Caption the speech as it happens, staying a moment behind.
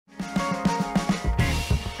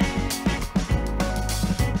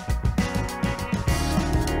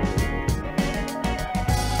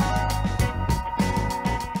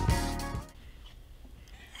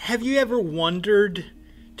Have you ever wondered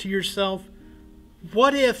to yourself,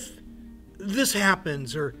 what if this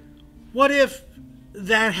happens, or what if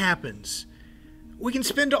that happens? We can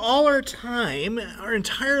spend all our time, our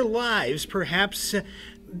entire lives perhaps,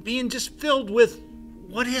 being just filled with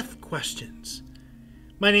what if questions.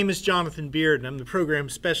 My name is Jonathan Beard, and I'm the program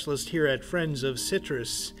specialist here at Friends of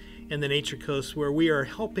Citrus and the Nature Coast, where we are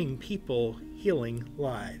helping people healing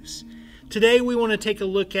lives. Today we want to take a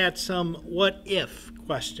look at some what if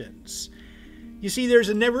questions. You see, there's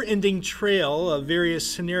a never-ending trail of various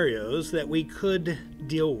scenarios that we could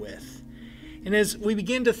deal with. And as we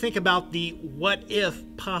begin to think about the what if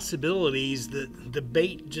possibilities, the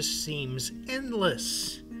debate just seems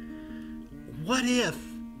endless. What if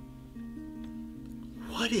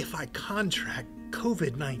I contract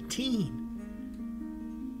COVID-19?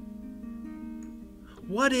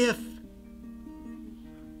 What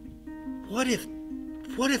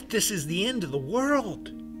if this is the end of the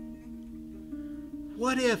world?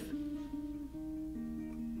 What if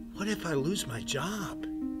I lose my job?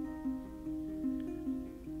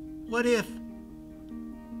 What if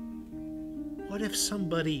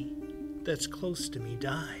somebody that's close to me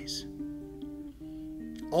dies?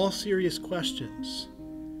 All serious questions,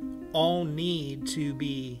 all need to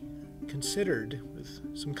be considered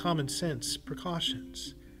with some common sense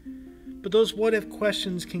precautions. But those what if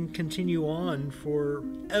questions can continue on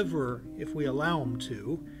forever if we allow them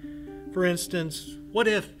to. For instance, what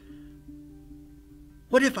if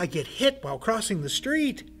I get hit while crossing the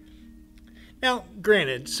street? Now,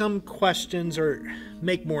 granted, some questions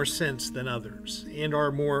make more sense than others and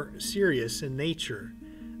are more serious in nature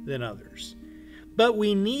than others. But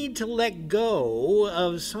we need to let go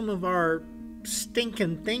of some of our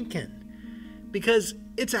stinking thinking because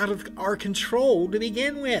it's out of our control to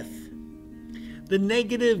begin with. The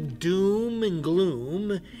negative doom and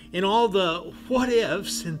gloom and all the what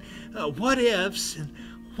ifs and what ifs and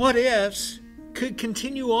what ifs could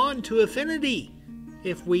continue on to infinity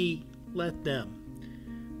if we let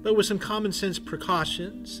them. But with some common sense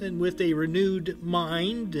precautions and with a renewed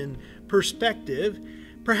mind and perspective,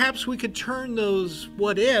 perhaps we could turn those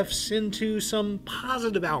what ifs into some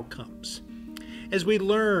positive outcomes as we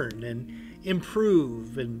learn and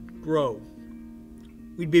improve and grow.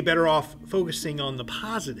 We'd be better off focusing on the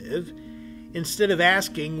positive instead of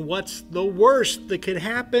asking what's the worst that could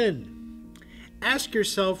happen. Ask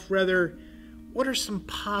yourself rather, what are some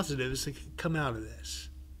positives that could come out of this?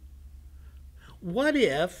 What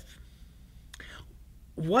if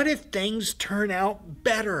things turn out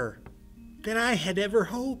better than I had ever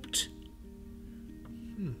hoped?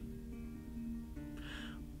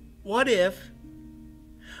 What if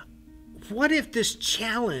this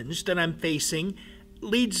challenge that I'm facing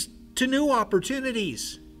leads to new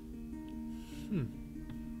opportunities?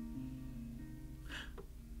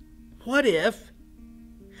 What if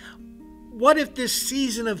this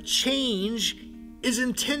season of change is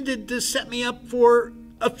intended to set me up for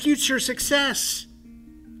a future success?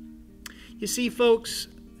 You see, folks,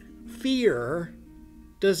 fear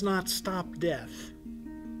does not stop death.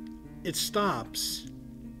 It stops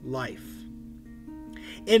life.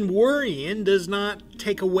 And worrying does not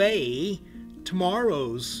take away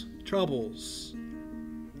tomorrow's troubles.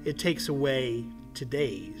 It takes away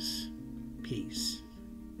today's peace.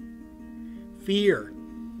 Fear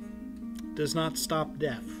does not stop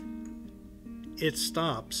death. It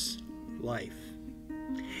stops life.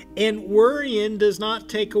 And worrying does not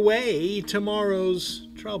take away tomorrow's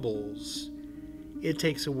troubles. It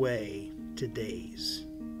takes away today's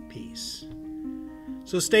peace.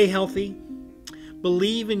 So stay healthy.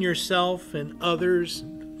 Believe in yourself and others.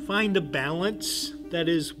 Find a balance that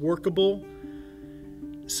is workable.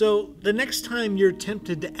 So the next time you're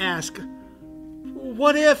tempted to ask,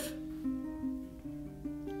 what if?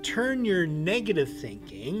 Turn your negative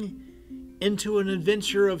thinking into an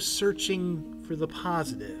adventure of searching for the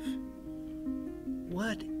positive.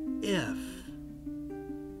 What if?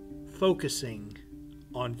 Focusing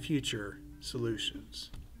on future solutions.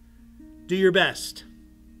 Do your best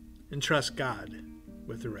and trust God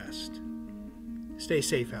with the rest. Stay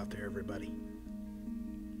safe out there, everybody.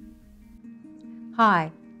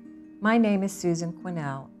 Hi, my name is Susan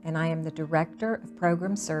Quinnell, and I am the Director of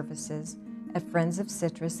Program Services at Friends of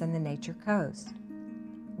Citrus and the Nature Coast.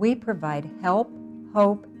 We provide help,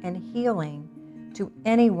 hope, and healing to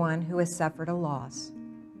anyone who has suffered a loss.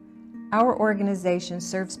 Our organization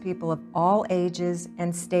serves people of all ages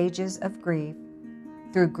and stages of grief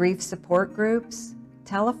through grief support groups,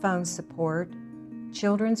 telephone support,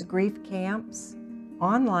 children's grief camps,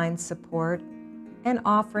 online support, and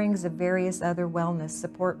offerings of various other wellness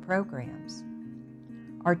support programs.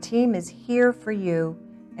 Our team is here for you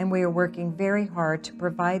and we are working very hard to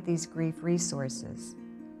provide these grief resources.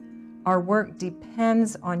 Our work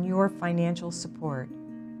depends on your financial support.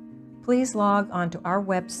 Please log onto our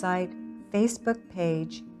website, Facebook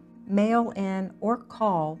page, mail in, or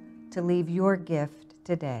call to leave your gift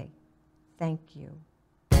today. Thank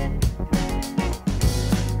you.